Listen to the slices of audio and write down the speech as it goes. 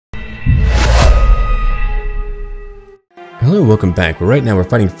Hello and welcome back. Right now we're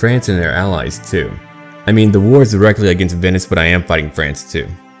fighting France and their allies too. I mean, the war is directly against Venice, but I am fighting France too.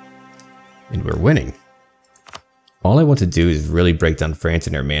 And we're winning. All I want to do is really break down France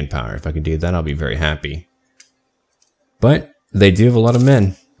and their manpower. If I can do that, I'll be very happy. But they do have a lot of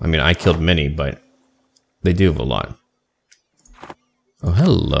men. I mean, I killed many, but they do have a lot. Oh,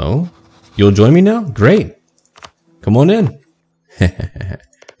 hello. You'll join me now? Great. Come on in.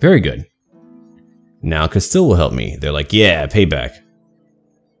 Very good. Now Castile will help me. They're like, yeah, payback.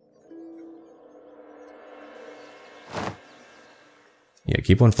 Yeah,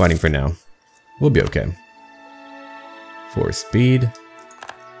 keep on fighting for now. We'll be okay. 4 speed.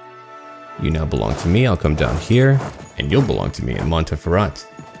 You now belong to me. I'll come down here. And you'll belong to me in Monteferrat.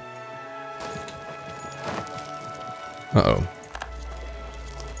 Uh-oh.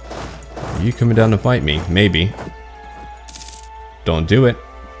 Are you coming down to fight me? Maybe. Don't do it.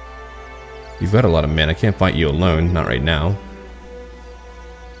 You've got a lot of men. I can't fight you alone. Not right now.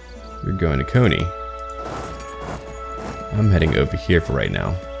 You're going to Coney. I'm heading over here for right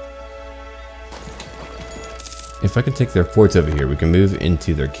now. If I can take their forts over here, we can move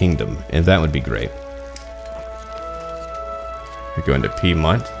into their kingdom, and that would be great. You're going to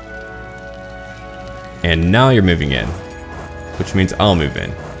Piedmont. And now you're moving in, which means I'll move in.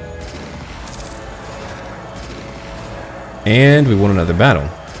 And we won another battle.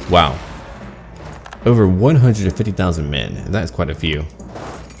 Wow. Over 150,000 men. That's quite a few.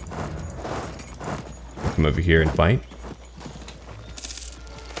 I'll come over here and fight.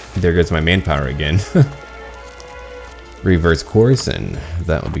 There goes my manpower again. Reverse course, and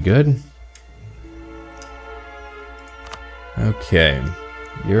that will be good. Okay.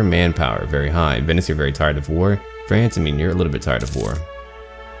 Your manpower, very high. Venice, you're very tired of war. France, I mean, you're a little bit tired of war.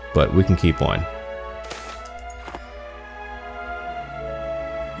 But we can keep on.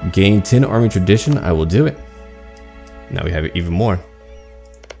 Gain 10 army tradition, I will do it. Now we have even more.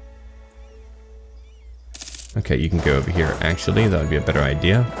 Okay, you can go over here actually, that would be a better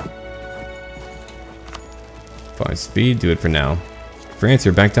idea. 5 speed, do it for now. France,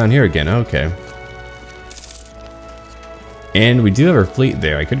 you're back down here again, okay. And we do have our fleet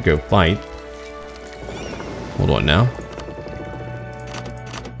there, I could go fight. Hold on now.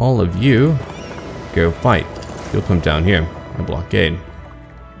 All of you, go fight. You'll come down here, a blockade.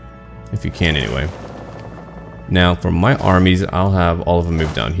 If you can anyway. Now for my armies, I'll have all of them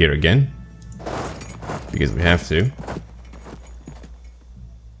move down here again. Because we have to.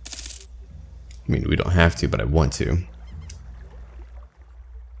 I mean, we don't have to, but I want to.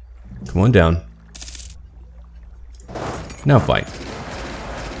 Come on down. Now fight.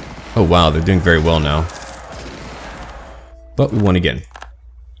 Oh wow, they're doing very well now. But we won again.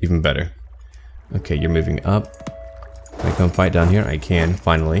 Even better. Okay, you're moving up. Can I come fight down here? I can,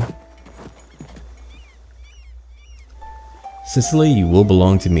 finally. Sicily, you will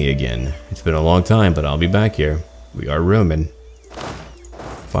belong to me again. It's been a long time, but I'll be back here. We are Roman.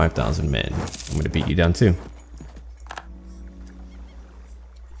 5,000 men. I'm going to beat you down too.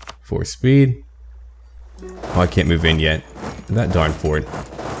 4 speed. Oh, I can't move in yet. That darn fort.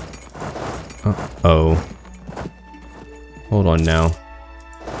 Uh-oh. Hold on now.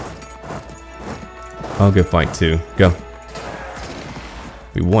 I'll go fight too. Go.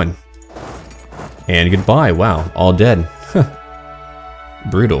 We won. And goodbye. Wow. All dead.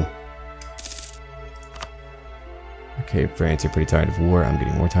 Brutal. Okay, France, you're pretty tired of war. I'm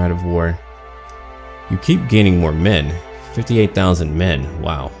getting more tired of war. You keep gaining more men. 58,000 men.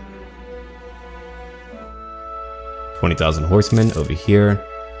 Wow. 20,000 horsemen over here.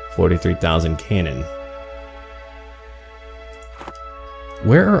 43,000 cannon.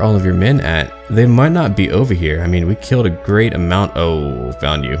 Where are all of your men at? They might not be over here. I mean, we killed a great amount. Oh,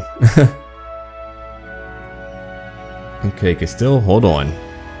 found you. Okay, Castile, hold on.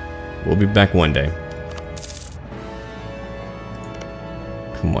 We'll be back one day.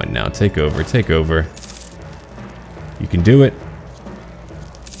 Come on now, take over, take over. You can do it.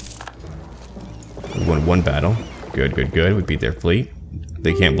 We won 1 battle. Good, good, good. We beat their fleet.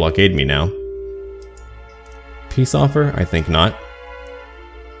 They can't blockade me now. Peace offer? I think not.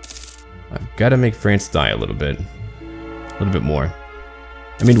 I've got to make France die a little bit. A little bit more.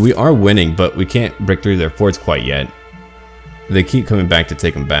 I mean, we are winning, but we can't break through their forts quite yet. They keep coming back to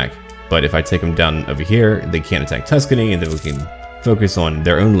take them back. But if I take them down over here, they can't attack Tuscany, and then we can focus on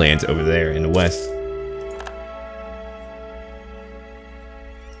their own lands over there in the west.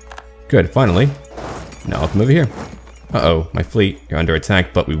 Good, finally. Now I'll come over here. Uh-oh, my fleet, you're under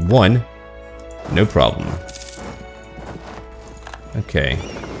attack, but we won. No problem. Okay,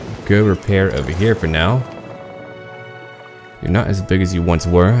 go repair over here for now. You're not as big as you once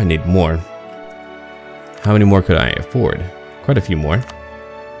were, I need more. How many more could I afford? Quite a few more.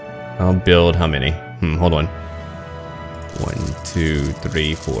 I'll build how many? Hold on. 1, 2,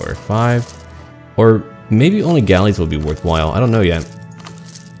 3, 4, 5. Or maybe only galleys will be worthwhile. I don't know yet.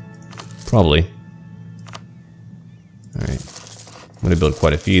 Probably. Alright. I'm gonna build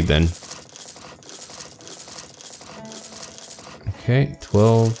quite a few then. Okay,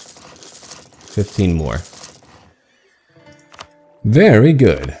 12, 15 more. Very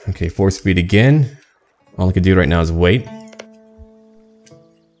good. Okay, 4 speed again. All I can do right now is wait.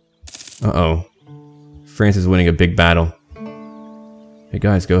 Uh-oh. France is winning a big battle. Hey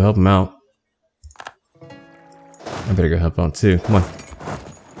guys, go help him out. I better go help out too. Come on.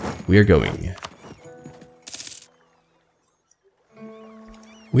 We are going.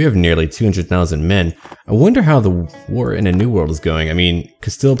 We have nearly 200,000 men. I wonder how the war in a new world is going. I mean,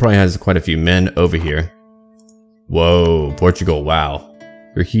 Castile probably has quite a few men over here. Whoa, Portugal, wow.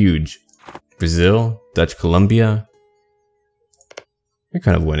 You're huge. Brazil, Dutch Columbia. You're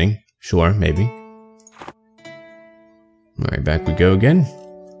kind of winning. Sure, maybe. Alright, back we go again.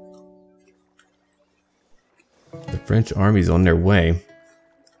 The French army's on their way.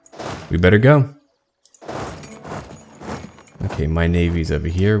 We better go. Okay, my navy's over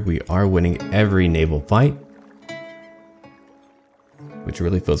here. We are winning every naval fight, which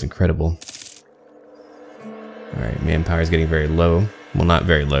really feels incredible. Alright, manpower is getting very low. Well, not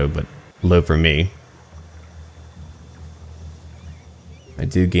very low, but low for me. I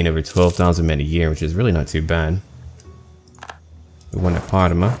do gain over 12,000 men a year, which is really not too bad. We won at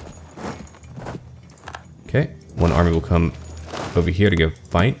Parma. Okay, one army will come over here to go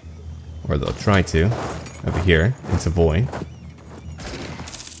fight, or they'll try to, over here in Savoy.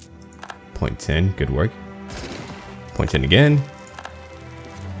 Point 10, good work. Point 10 again.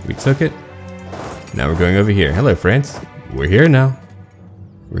 We took it. Now we're going over here. Hello, France. We're here now.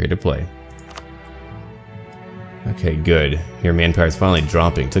 We're here to play. Okay, good. Your manpower is finally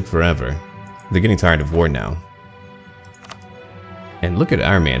dropping. Took forever. They're getting tired of war now. And look at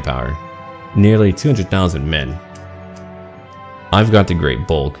our manpower. Nearly 200,000 men. I've got the great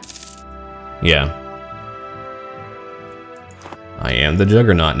bulk. Yeah. I am the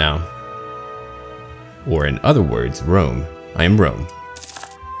juggernaut now. Or in other words, Rome. I am Rome.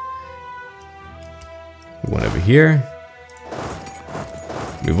 One over here.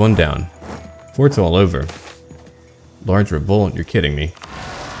 Move on down. Forts all over. Large revolt, you're kidding me.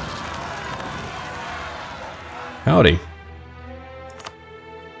 Howdy.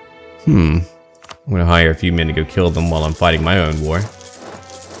 I'm gonna hire a few men to go kill them while I'm fighting my own war.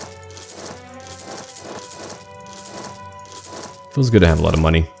 Feels good to have a lot of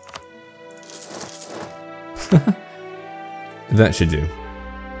money. That should do.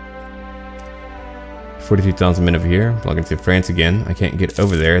 42,000 men over here. Plug into France again. I can't get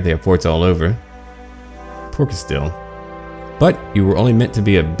over there. They have forts all over. Poor Castile. But you were only meant to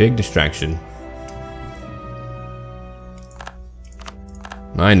be a big distraction.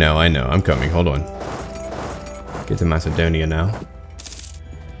 I know. I'm coming. Hold on. Get to Macedonia now.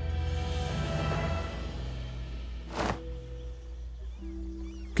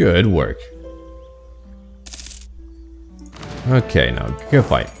 Good work. Okay, now go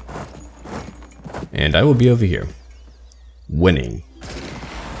fight. And I will be over here. Winning.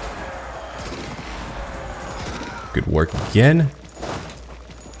 Good work again.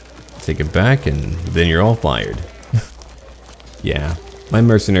 Take it back and then you're all fired. Yeah, my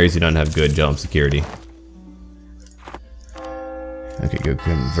mercenaries do not have good job security. Okay, go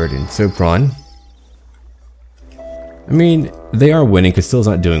convert in Sopron. I mean, they are winning. Castile's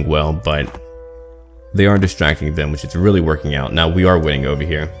not doing well, but they are distracting them, which is really working out. Now we are winning over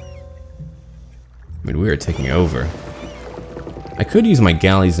here. I mean, we are taking over. I could use my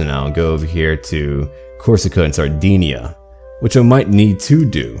galleys now and go over here to Corsica and Sardinia, which I might need to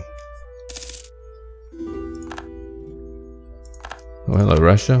do. Oh, hello,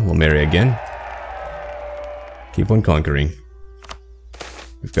 Russia. We'll marry again. Keep on conquering.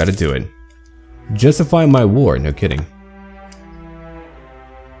 We've got to do it. Justify my war. No kidding.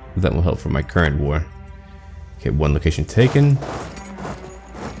 That will help for my current war. Okay, one location taken.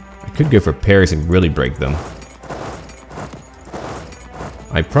 I could go for Paris and really break them.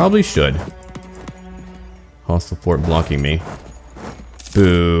 I probably should. Hostile fort blocking me.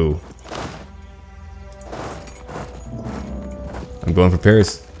 Boo. I'm going for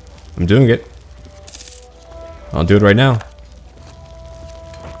Paris. I'm doing it. I'll do it right now.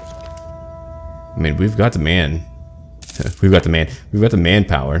 I mean, we've got the man. We've got the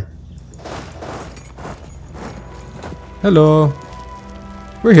manpower. Hello.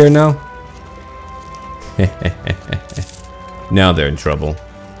 We're here now. Now they're in trouble.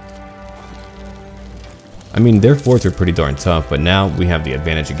 I mean, their forts are pretty darn tough, but now we have the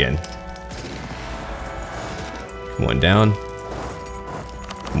advantage again. One down.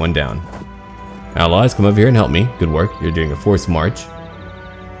 One down. Allies, come over here and help me. Good work. You're doing a forced march.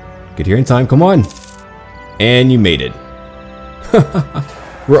 Get here in time. Come on. And you made it.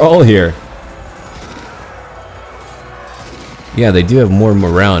 We're all here. Yeah, they do have more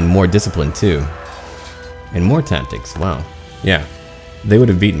morale and more discipline too. And more tactics. Wow. Yeah. They would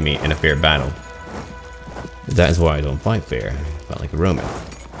have beaten me in a fair battle. That is why I don't fight fair. I fight like a Roman.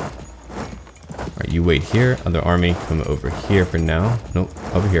 Alright, you wait here. Other army, come over here for now. Nope,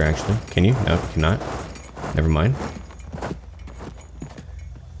 over here actually. Can you? No, you cannot. Never mind.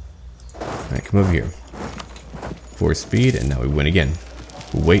 Alright, come over here. 4 speed, and now we win again.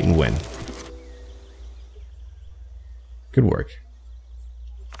 We'll wait and win. Good work.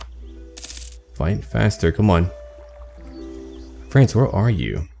 Fight faster, come on. France, where are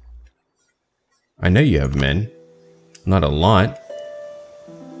you? I know you have men. Not a lot.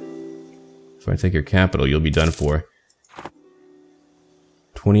 If I take your capital, you'll be done for.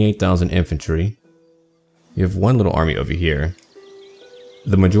 28,000 infantry. You have one little army over here.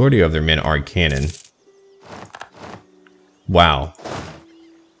 The majority of their men are cannon. Wow.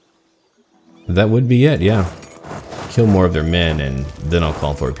 That would be it, yeah. Kill more of their men and then I'll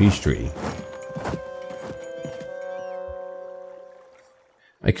call for a peace treaty.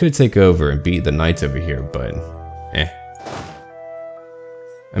 I could take over and beat the knights over here, but eh.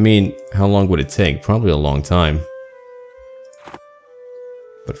 I mean, how long would it take? Probably a long time.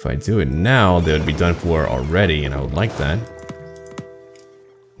 But if I do it now, they would be done for already, and I would like that.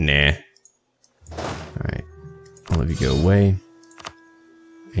 Nah. Alright. All of you go away.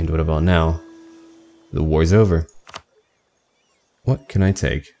 And what about now? The war's over. What can I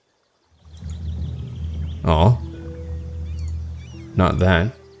take? Aw. Not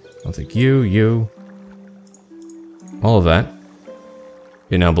that. I'll take you, you. All of that.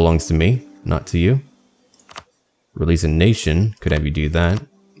 It now belongs to me, not to you. Release a nation. Could have you do that.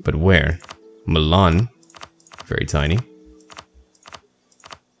 But where? Milan. Very tiny.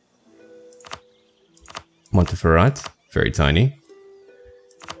 Montferrat. Very tiny.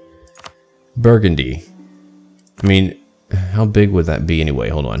 Burgundy. I mean, how big would that be anyway?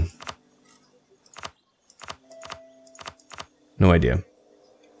 Hold on. No idea.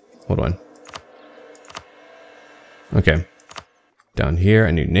 Hold on. Okay. Down here,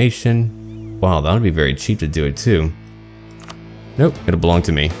 a new nation. Wow, that would be very cheap to do it too. Nope, it'll belong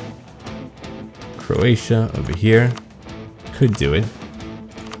to me. Croatia over here. Could do it.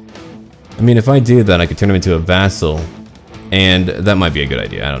 I mean, if I do that, I could turn him into a vassal. And that might be a good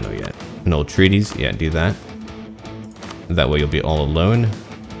idea. I don't know yet. Annul treaties. Yeah, do that. That way you'll be all alone.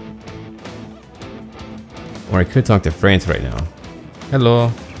 Or I could talk to France right now.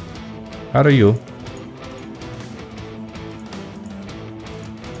 Hello. How are you?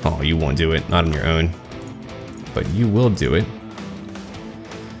 Oh, you won't do it. Not on your own. But you will do it.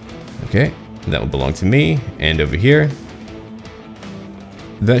 Okay. That will belong to me. And over here.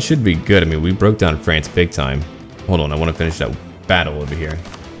 That should be good. I mean, we broke down France big time. Hold on. I want to finish that battle over here.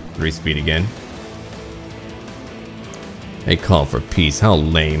 3 speed again. A call for peace. How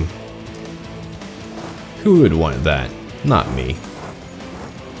lame. Who would want that? Not me.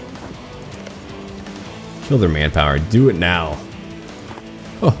 Kill their manpower. Do it now.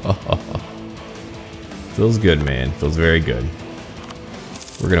 Feels good, man. Feels very good.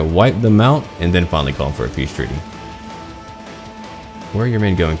 We're gonna wipe them out and then finally call for a peace treaty. Where are your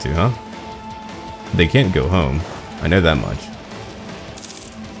men going to, huh? They can't go home. I know that much.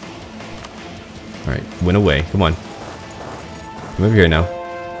 Alright, win away. Come on. Come over here now.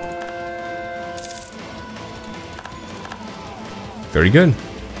 Very good.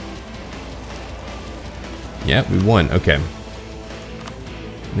 Yeah, we won. Okay.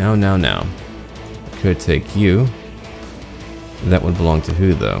 Now. Could take you. That would belong to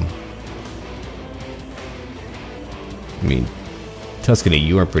who, though? I mean, Tuscany,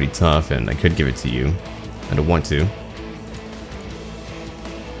 you are pretty tough, and I could give it to you. I don't want to.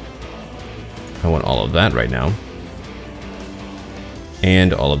 I want all of that right now.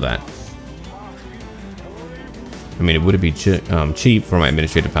 And all of that. I mean, it would be cheap for my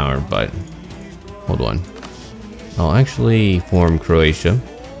administrative power, but hold on. I'll actually form Croatia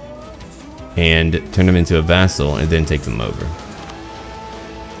and turn them into a vassal and then take them over.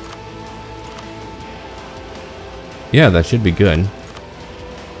 Yeah, that should be good.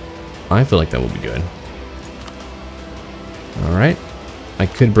 I feel like that will be good. Alright. I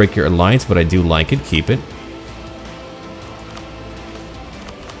could break your alliance, but I do like it. Keep it.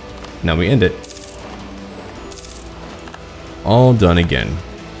 Now we end it. All done again.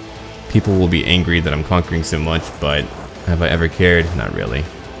 People will be angry that I'm conquering so much, but have I ever cared? Not really.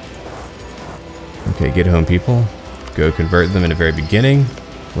 Okay, get home, people. Go convert them in the very beginning.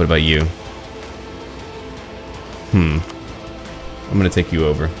 What about you? I'm gonna take you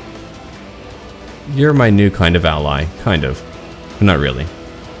over. You're my new kind of ally. Kind of. But not really.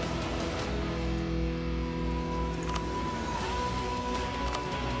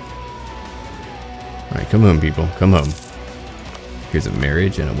 Alright, come home, people. Come home. Here's a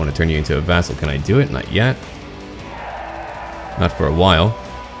marriage, and I want to turn you into a vassal. Can I do it? Not yet. Not for a while.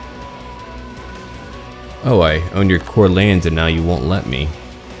 Oh, I own your core lands, and now you won't let me.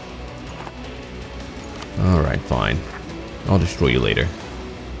 Alright, fine. I'll destroy you later.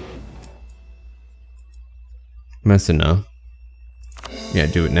 Messina. Yeah,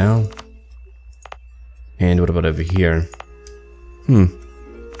 do it now. And what about over here?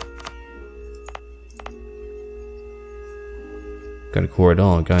 Got a core at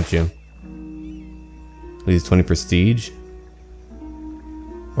all, got you. Lose 20 prestige.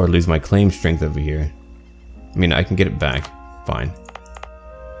 Or lose my claim strength over here. I mean, I can get it back. Fine.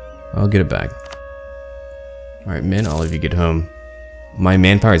 I'll get it back. Alright, men, all of you get home. My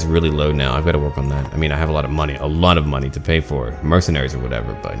manpower is really low now. I've got to work on that. I mean, I have a lot of money to pay for mercenaries or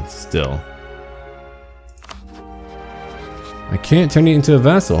whatever, but still. I can't turn you into a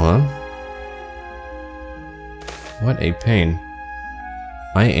vassal, huh? What a pain.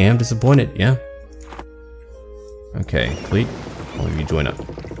 I am disappointed, yeah. Okay, fleet, all of you join up.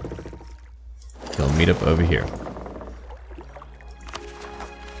 They'll meet up over here.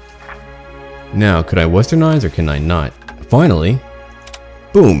 Now, could I westernize or can I not? Finally!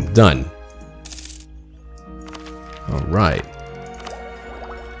 Boom! Done! Alright.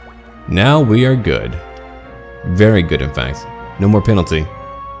 Now we are good. Very good, in fact. No more penalty.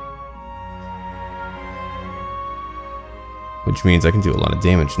 Which means I can do a lot of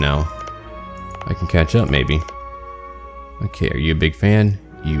damage now. I can catch up, maybe. Okay, are you a big fan?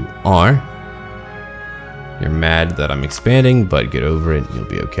 You are. You're mad that I'm expanding, but get over it, you'll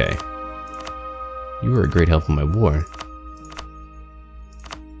be okay. You were a great help in my war.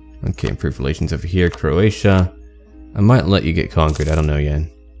 Okay, improved relations over here. Croatia. I might let you get conquered, I don't know yet.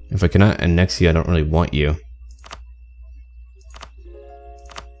 If I cannot annex you, I don't really want you.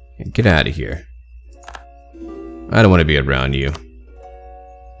 Get out of here. I don't want to be around you.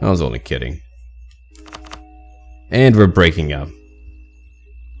 I was only kidding. And we're breaking up.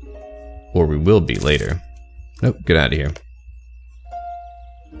 Or we will be later. Nope, get out of here.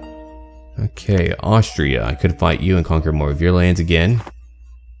 Okay, Austria. I could fight you and conquer more of your lands again.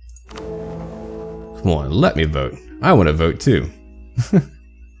 Come on, let me vote. I want to vote too.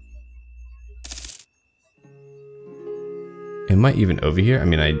 Am I even over here? I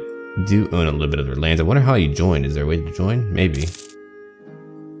mean, I do own a little bit of their lands. I wonder how you join. Is there a way to join? Maybe.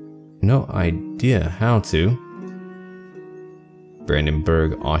 No idea how to.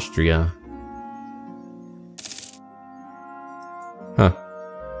 Brandenburg, Austria. Huh.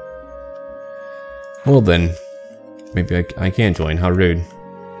 Well then, maybe I can join. How rude.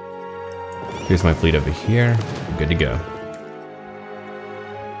 Here's my fleet over here. I'm good to go.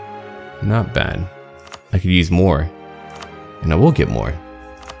 Not bad. I could use more. And I will get more.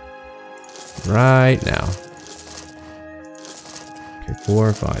 Right now. Okay,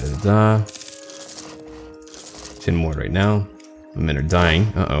 4, 5, da, da. 10 more right now. My men are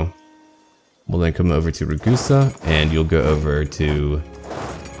dying. Uh-oh. We'll then come over to Ragusa, and you'll go over to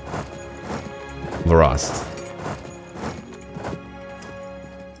Varast.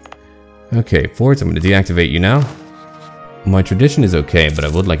 Okay, forts, I'm going to deactivate you now. My tradition is okay, but I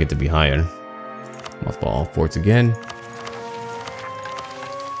would like it to be higher. Mothball all forts again.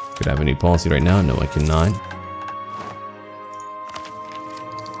 Could I have a new policy right now? No, I cannot.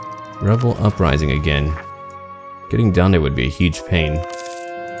 Rebel uprising again. Getting down there would be a huge pain.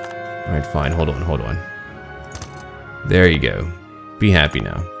 Alright, fine. Hold on. There you go. Be happy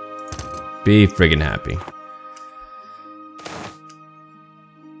now. Be friggin' happy.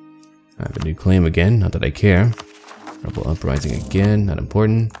 I have a new claim again. Not that I care. Rebel uprising again. Not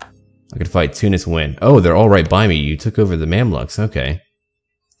important. I could fight Tunis, win. Oh, they're all right by me. You took over the Mamluks. Okay.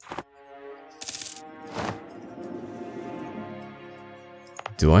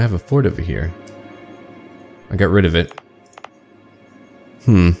 Do I have a fort over here? I got rid of it.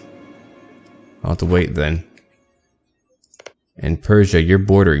 I'll have to wait then. And Persia, you're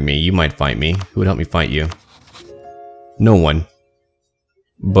bordering me. You might fight me. Who would help me fight you? No one.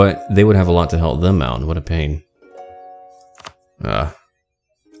 But they would have a lot to help them out. What a pain. I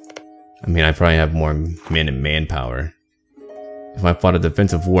mean, I probably have more men and manpower. If I fought a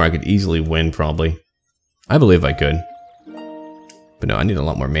defensive war, I could easily win, probably. I believe I could. But no, I need a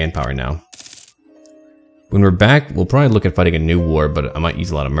lot more manpower now. When we're back, we'll probably look at fighting a new war, but I might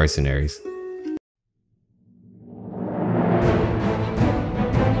use a lot of mercenaries.